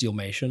guys at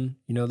Steelmation.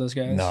 You know those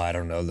guys? No, I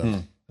don't know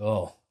them.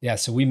 Oh, yeah.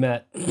 So we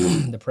met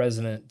the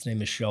president. His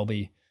name is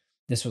Shelby.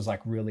 This was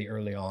like really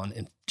early on,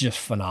 and just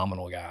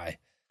phenomenal guy,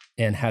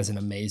 and has an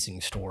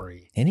amazing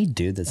story. Any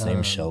dude that's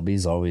named Shelby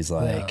is always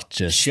like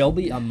just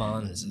Shelby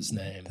Aman is his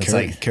name. It's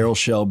like Carol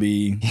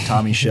Shelby,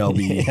 Tommy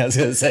Shelby. I was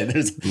gonna say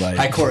there's Like,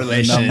 high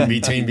correlation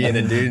between being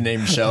a dude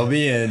named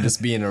Shelby and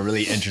just being a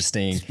really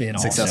interesting, being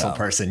successful awesome.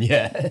 person.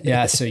 Yeah.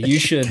 Yeah, so you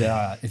should,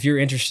 if you're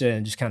interested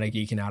in just kind of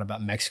geeking out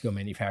about Mexico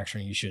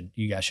manufacturing,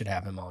 you guys should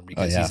have him on Oh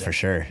because yeah, he's for a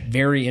sure.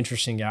 very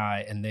interesting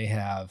guy, and they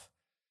have,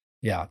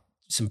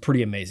 some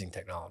pretty amazing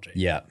technology.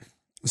 Yeah.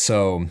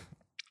 So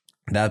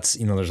that's,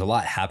 there's a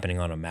lot happening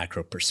on a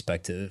macro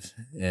perspective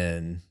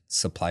in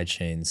supply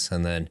chains.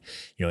 And then,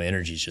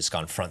 energy's just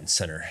gone front and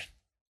center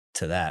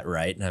to that,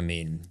 right? I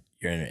mean,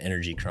 you're in an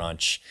energy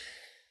crunch.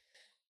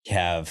 You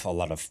have a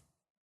lot of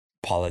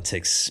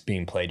politics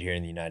being played here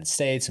in the United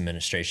States,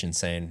 administration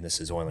saying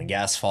this is oil and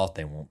gas fault.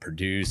 They won't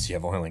produce. You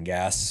have oil and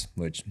gas,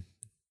 which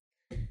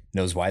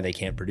knows why they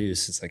can't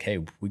produce. It's like, hey,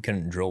 we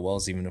couldn't drill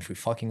wells even if we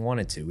fucking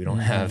wanted to. We don't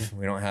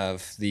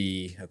have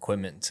the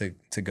equipment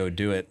to go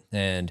do it.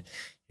 And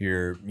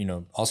you're,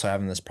 also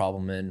having this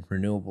problem in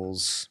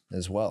renewables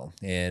as well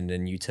and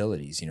in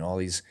utilities. All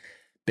these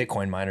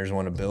Bitcoin miners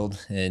want to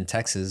build in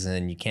Texas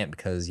and you can't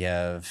because you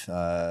have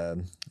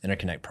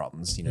interconnect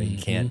problems. You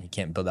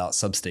can't build out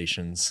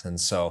substations. And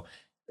so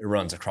it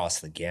runs across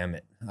the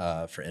gamut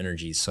for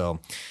energy. So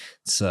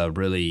it's a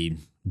really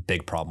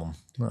big problem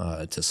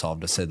to solve,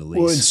 to say the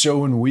least. Well, and so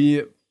when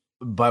we,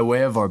 by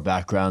way of our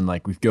background,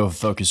 like we go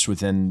focused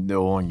within the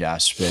oil and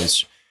gas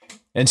space,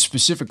 and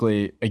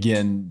specifically,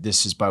 again,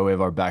 this is by way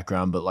of our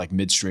background, but like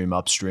midstream,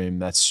 upstream,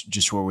 that's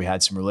just where we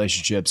had some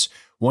relationships.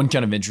 One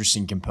kind of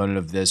interesting component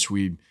of this,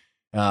 one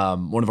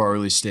of our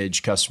early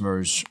stage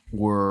customers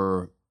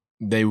were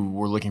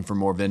looking for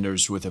more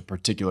vendors with a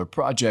particular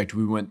project.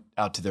 We went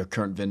out to their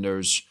current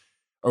vendors,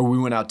 or we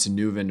went out to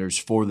new vendors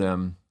for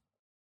them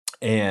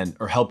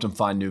or helped them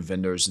find new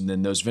vendors. And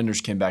then those vendors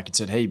came back and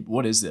said, hey,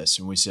 what is this?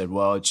 And we said,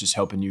 well, it's just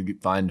helping you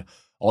find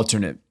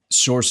alternate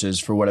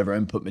sources for whatever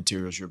input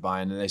materials you're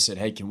buying. And they said,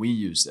 hey, can we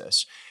use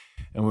this?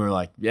 And we were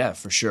like, yeah,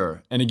 for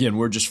sure. And again,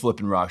 we're just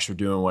flipping rocks. We're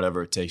doing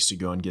whatever it takes to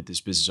go and get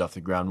this business off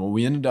the ground. Well,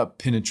 we ended up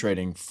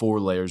penetrating 4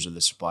 layers of the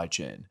supply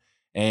chain.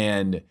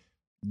 And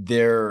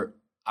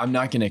I'm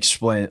not going to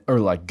explain or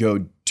like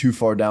go too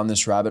far down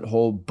this rabbit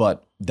hole,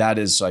 but that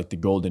is like the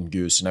golden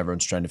goose. And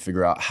everyone's trying to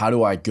figure out, how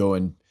do I go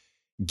and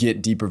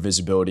get deeper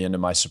visibility into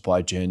my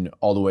supply chain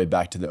all the way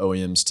back to the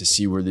OEMs to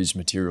see where these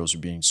materials are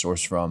being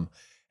sourced from.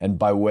 And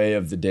by way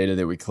of the data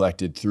that we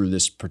collected through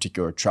this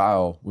particular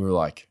trial, we were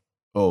like,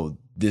 oh,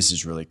 this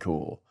is really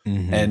cool.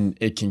 And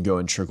it can go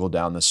and trickle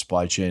down the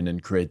supply chain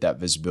and create that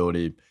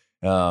visibility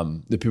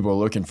that people are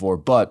looking for.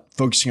 But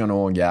focusing on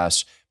oil and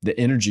gas, the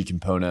energy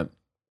component,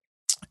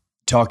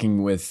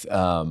 talking with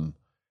a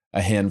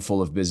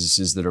handful of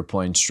businesses that are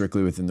playing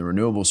strictly within the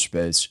renewable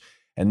space,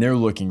 and they're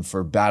looking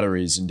for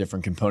batteries and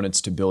different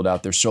components to build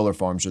out their solar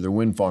farms or their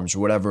wind farms or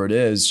whatever it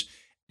is.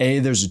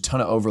 There's a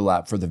ton of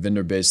overlap for the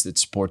vendor base that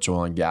supports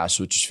oil and gas,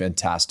 which is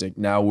fantastic.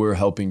 Now we're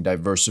helping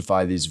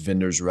diversify these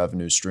vendors'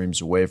 revenue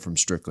streams away from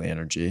strictly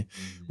energy,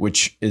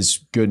 which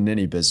is good in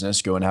any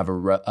business. Go and have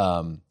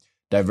a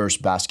diverse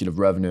basket of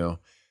revenue.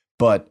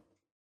 But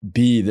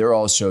B, they're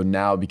also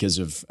now, because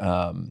of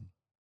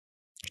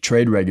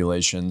trade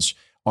regulations,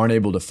 aren't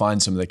able to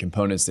find some of the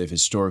components they've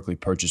historically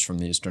purchased from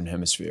the Eastern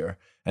Hemisphere.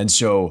 And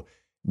so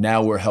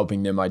now we're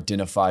helping them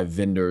identify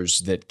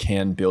vendors that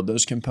can build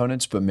those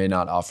components, but may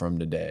not offer them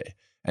today.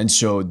 And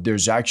so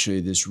there's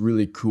actually this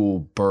really cool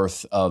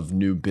birth of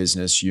new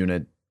business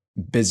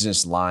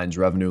lines,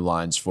 revenue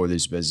lines for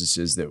these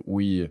businesses that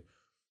we,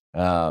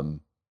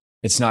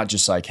 it's not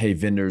just like, hey,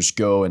 vendors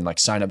go and like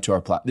sign up to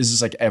our platform. This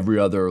is like every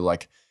other,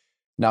 like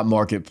not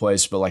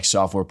marketplace, but like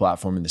software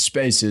platform in the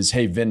space is,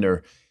 hey,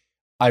 vendor,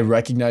 I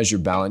recognize your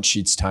balance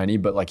sheet's tiny,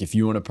 but like if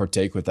you want to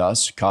partake with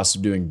us, cost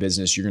of doing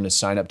business, you're going to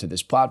sign up to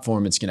this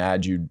platform. It's going to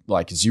add you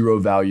like zero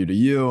value to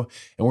you,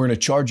 and we're going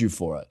to charge you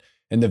for it.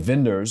 And the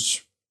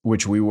vendors,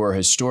 which we were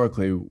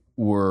historically,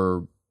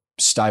 were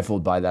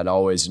stifled by that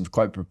always and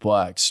quite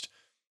perplexed.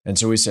 And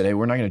so we said, hey,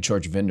 we're not going to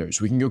charge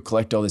vendors. We can go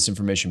collect all this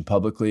information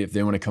publicly. If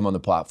they want to come on the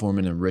platform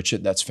and enrich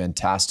it, that's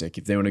fantastic.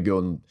 If they want to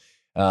go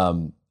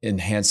and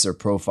enhance their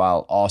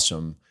profile,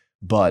 awesome.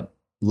 But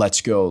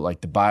let's go.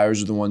 Like the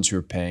buyers are the ones who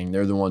are paying.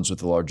 They're the ones with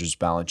the largest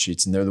balance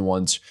sheets, and they're the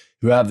ones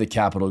who have the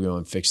capital to go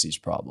and fix these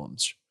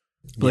problems.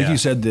 But like you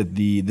said, that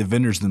the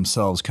vendors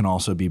themselves can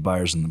also be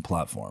buyers in the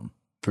platform.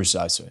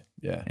 Precisely.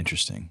 Yeah.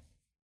 Interesting.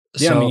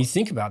 Yeah, So- I mean, you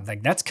think about it,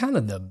 like that's kind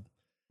of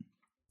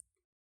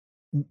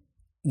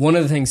one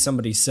of the things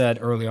somebody said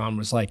early on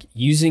was like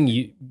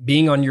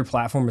being on your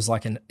platform is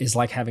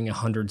like having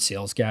 100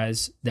 sales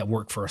guys that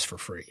work for us for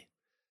free.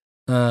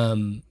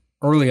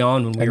 Early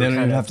on when we And were they don't kind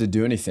even of, have to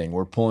do anything.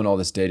 We're pulling all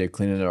this data,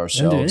 cleaning it Don't do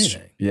ourselves.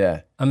 anything.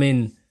 Yeah. I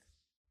mean,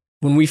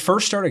 when we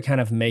first started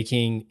kind of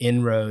making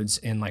inroads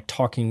and like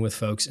talking with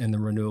folks in the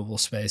renewable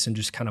space and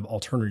just kind of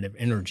alternative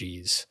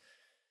energies,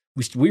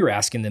 we were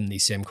asking them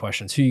these same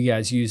questions. Who are you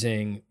guys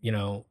using? You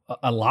know,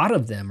 a lot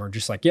of them are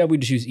just like, yeah, we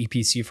just use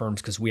EPC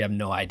firms because we have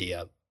no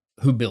idea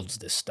who builds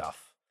this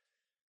stuff.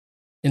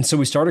 And so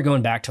we started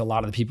going back to a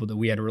lot of the people that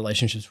we had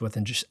relationships with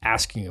and just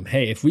asking them,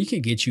 hey, if we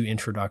could get you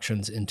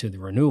introductions into the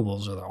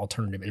renewables or the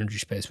alternative energy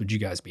space, would you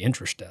guys be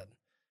interested?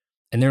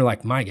 And they're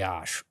like, my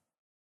gosh,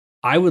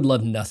 I would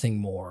love nothing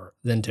more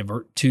than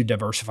to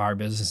diversify our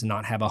business and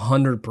not have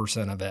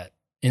 100% of it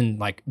in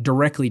like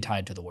directly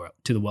tied to the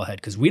wellhead,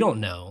 because we don't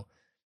know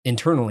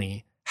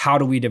internally how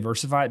do we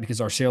diversify it,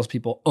 because our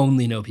salespeople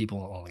only know people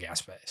in the oil and gas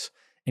space.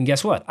 And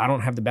guess what? I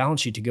don't have the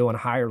balance sheet to go and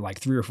hire like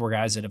 3 or 4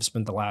 guys that have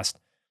spent the last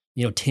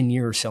 10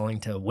 years selling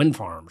to wind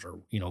farms or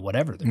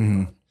whatever they're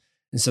doing.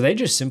 And so they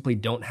just simply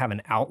don't have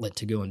an outlet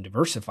to go and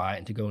diversify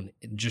and to go and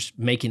just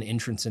make an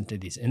entrance into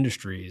these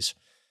industries.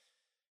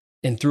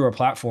 And through our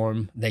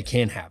platform, they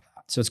can have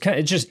that. So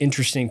it's just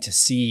interesting to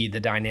see the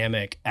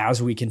dynamic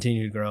as we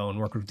continue to grow and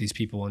work with these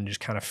people and just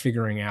kind of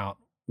figuring out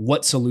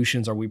what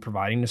solutions are we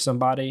providing to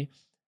somebody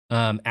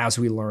as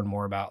we learn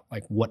more about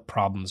like what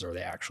problems are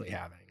they actually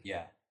having.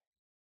 Yeah.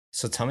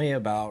 So tell me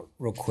about,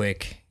 real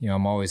quick,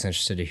 I'm always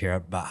interested to hear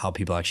about how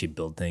people actually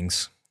build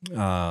things.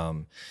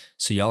 So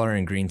y'all are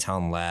in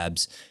Greentown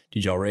Labs.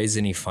 Did y'all raise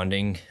any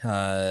funding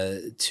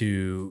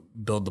to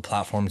build the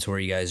platform to where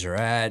you guys are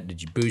at?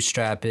 Did you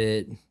bootstrap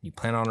it? You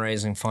plan on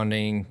raising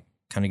funding?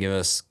 Kind of give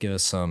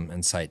us some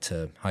insight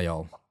to how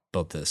y'all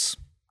built this.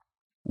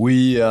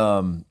 We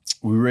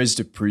raised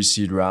a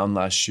pre-seed round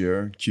last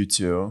year,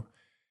 Q2,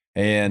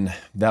 and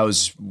that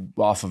was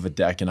off of a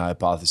deck and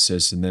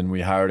hypothesis. And then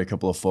we hired a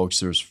couple of folks.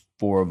 There's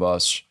 4 of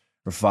us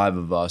or 5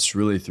 of us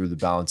really through the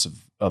balance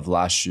of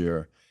last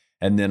year.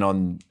 And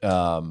then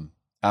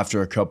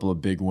after a couple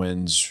of big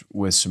wins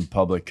with some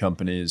public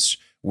companies,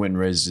 went and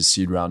raised a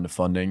seed round of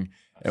funding.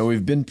 And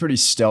we've been pretty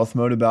stealth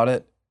mode about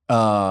it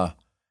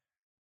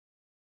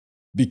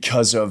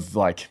because of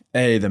like,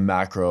 the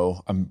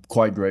macro. I'm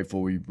quite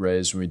grateful we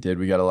raised when we did.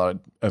 We got a lot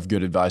of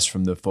good advice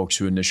from the folks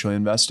who initially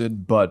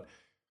invested, but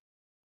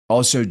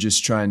also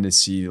just trying to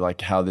see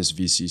like how this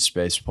VC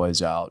space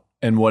plays out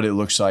and what it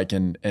looks like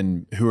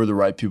and who are the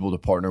right people to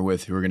partner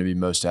with, who are going to be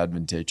most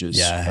advantageous.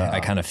 Yeah, I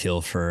kind of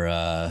feel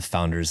for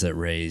founders that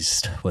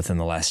raised within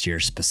the last year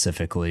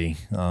specifically,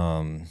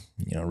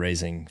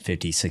 raising $50,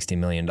 $60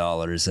 million at,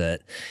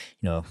 $300,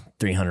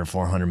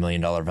 $400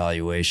 million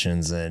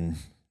valuations. And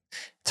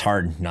it's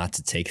hard not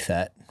to take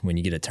that when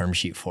you get a term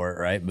sheet for it,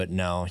 right? But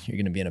now you're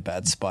going to be in a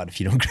bad spot if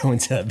you don't grow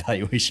into that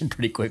valuation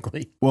pretty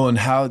quickly. Well, and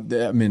how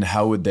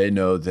would they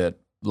know that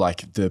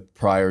like the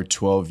prior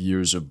 12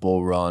 years of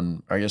bull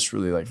run, I guess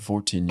really like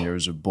 14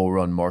 years of bull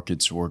run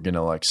markets were going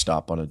to like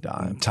stop on a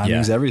dime?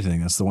 Timing's everything.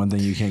 That's the one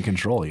thing you can't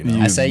control. You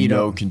I say have you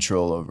no don't.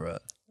 control over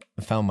it.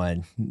 I found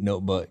my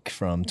notebook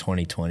from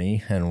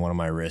 2020, and one of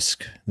my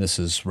risks, this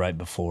is right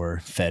before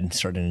Fed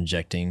started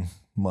injecting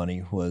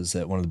money, was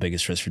that one of the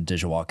biggest risks for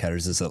digital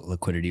wildcatters is that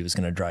liquidity was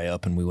going to dry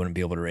up and we wouldn't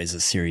be able to raise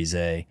a Series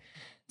A.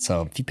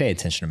 So if you pay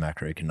attention to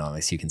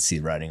macroeconomics, you can see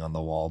writing on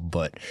the wall,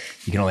 but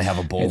you can only have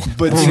a bull.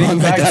 But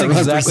think back, That's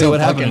exactly what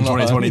happened in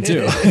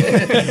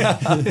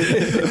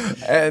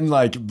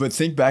 2022. But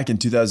think back in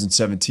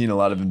 2017, a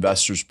lot of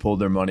investors pulled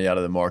their money out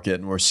of the market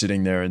and were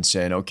sitting there and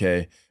saying,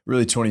 okay,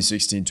 really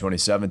 2016,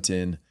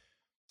 2017.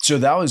 So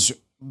that was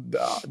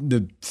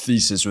the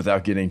thesis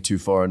without getting too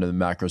far into the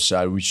macro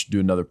side. We should do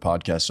another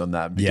podcast on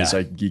that because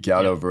I geek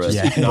out over it.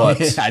 Yeah,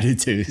 But I do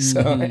too.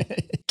 So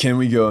can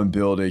we go and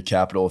build a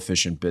capital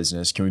efficient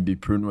business? Can we be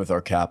prudent with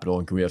our capital,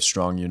 and can we have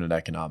strong unit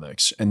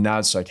economics? And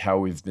that's like how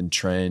we've been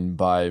trained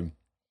by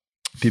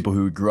people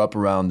who grew up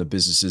around the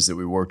businesses that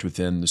we worked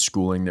within, the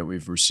schooling that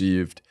we've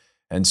received.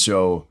 And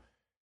so,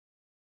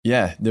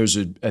 yeah, there's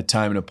a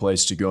time and a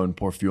place to go and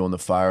pour fuel in the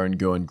fire and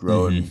go and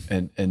grow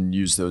and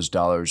use those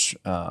dollars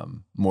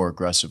more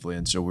aggressively.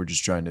 And so we're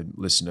just trying to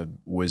listen to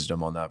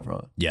wisdom on that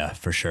front. Yeah,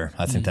 for sure.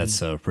 I think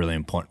that's a really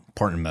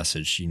important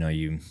message.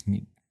 You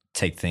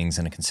take things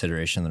into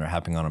consideration that are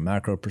happening on a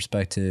macro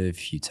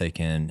perspective. You take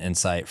in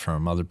insight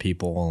from other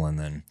people, and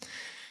then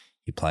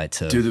you apply it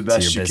to do the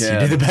best you can. You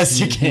do the best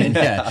you can.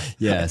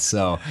 Yeah.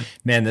 So,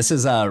 man, this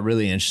is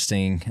really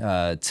interesting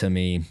to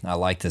me. I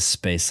like this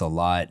space a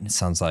lot. It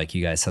sounds like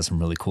you guys have some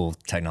really cool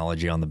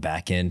technology on the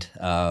back end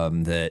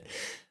that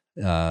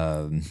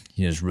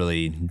is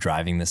really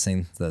driving this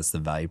thing. That's the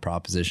value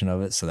proposition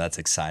of it. So that's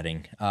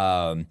exciting.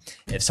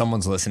 If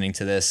someone's listening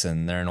to this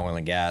and they're in oil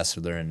and gas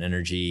or they're in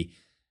energy,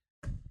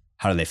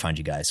 how do they find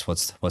you guys?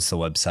 What's the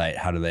website?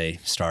 How do they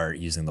start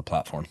using the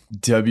platform?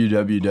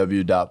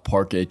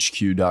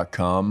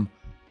 www.parkhq.com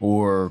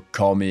or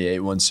call me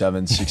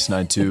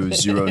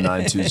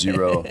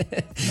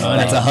 817-692-0920.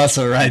 That's a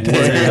hustle right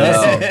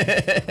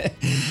there.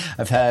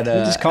 I've had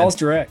just call us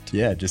direct.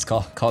 Yeah, just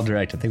call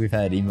direct. I think we've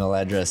had email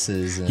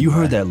addresses. And, you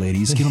heard that,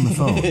 ladies. Get on the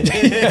phone.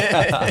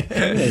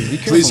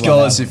 Please call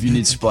us if you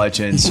need supply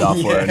chain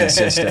software and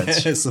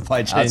assistance.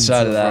 Supply chain.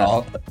 Outside of that,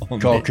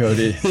 call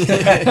Cody.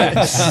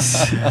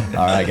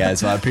 All right,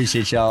 guys. Well, I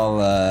appreciate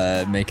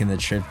y'all making the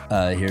trip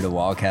here to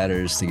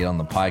Wildcatters to get on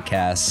the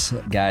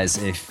podcast. Guys,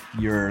 if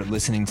you're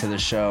listening to the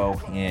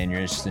show and you're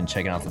interested in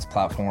checking out this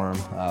platform,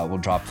 we'll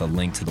drop the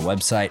link to the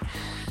website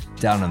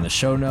down in the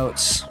show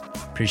notes.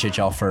 Appreciate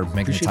y'all for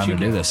making the time to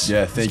do this.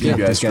 Yeah, thank you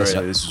guys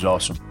greatly. This is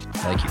awesome.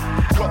 Thank you.